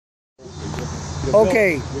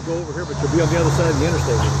Okay. You'll go over here, but you'll be on the other side of the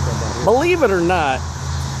interstate when you come by here. Believe it or not,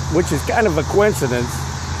 which is kind of a coincidence,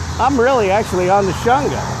 I'm really actually on the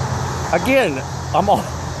Shunga. Again,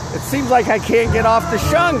 it seems like I can't get off the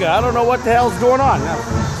Shunga. I don't know what the hell's going on. Now,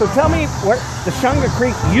 so tell me, where the Shunga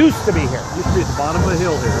Creek used to be here. It used to be at the bottom of the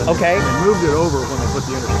hill here. Okay. They moved it over when they put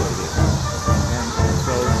the interstate in. And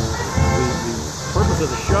so the purpose of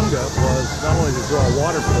the Shunga was not only to draw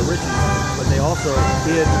water for the Richies, but they also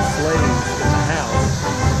hid slaves in the house,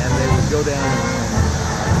 and they would go down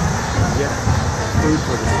and get food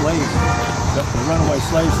for the slaves, the runaway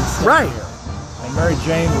slaves that stayed here. And Mary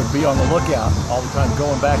Jane would be on the lookout all the time,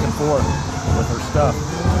 going back and forth with her stuff,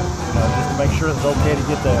 just to make sure it's okay to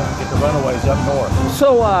get the runaways up north.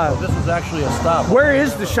 So this is actually a stop. Where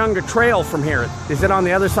is the Shunga Trail from here? Is it on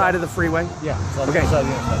the other side of the freeway? Yeah, it's on the other side of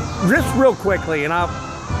the interstate. Just real quickly, and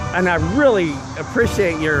I really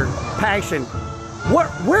appreciate your passion.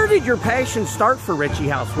 Where did your passion start for Ritchie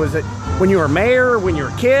House? Was it when you were mayor, when you were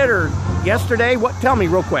a kid, or yesterday? Tell me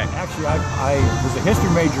real quick. Actually, I was a history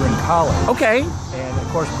major in college. Okay. And of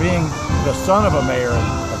course, being the son of a mayor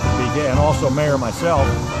and also mayor myself,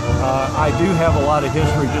 I do have a lot of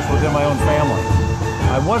history just within my own family.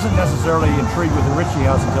 I wasn't necessarily intrigued with the Ritchie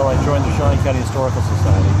House until I joined the Shawnee County Historical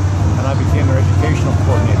Society, and I became their educational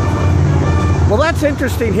coordinator for a few years. Well, that's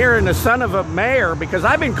interesting hearing the son of a mayor, because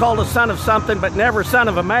I've been called a son of something, but never son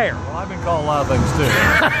of a mayor. Well, I've been called a lot of things too.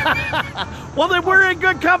 Well, then we're in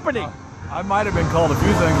good company. I might have been called a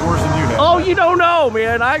few things worse than you have. Oh, you don't know,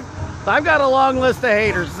 man. I've got a long list of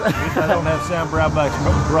haters. At least I don't have Sam Bradback's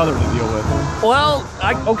brother to deal with. Well,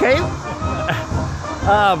 okay.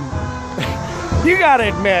 You gotta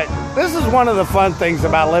admit, this is one of the fun things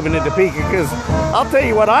about living in Topeka, because I'll tell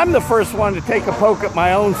you what, I'm the first one to take a poke at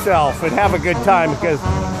my own self and have a good time, because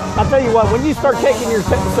I'll tell you what, when you start taking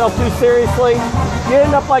yourself too seriously, you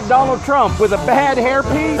end up like Donald Trump with a bad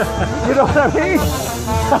hairpiece. You know what I mean?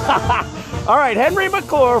 All right, Henry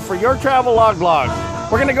McClure for your travel log blog.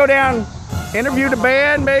 We're gonna go down, interview the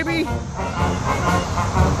band, maybe. Well,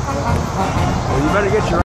 you better get your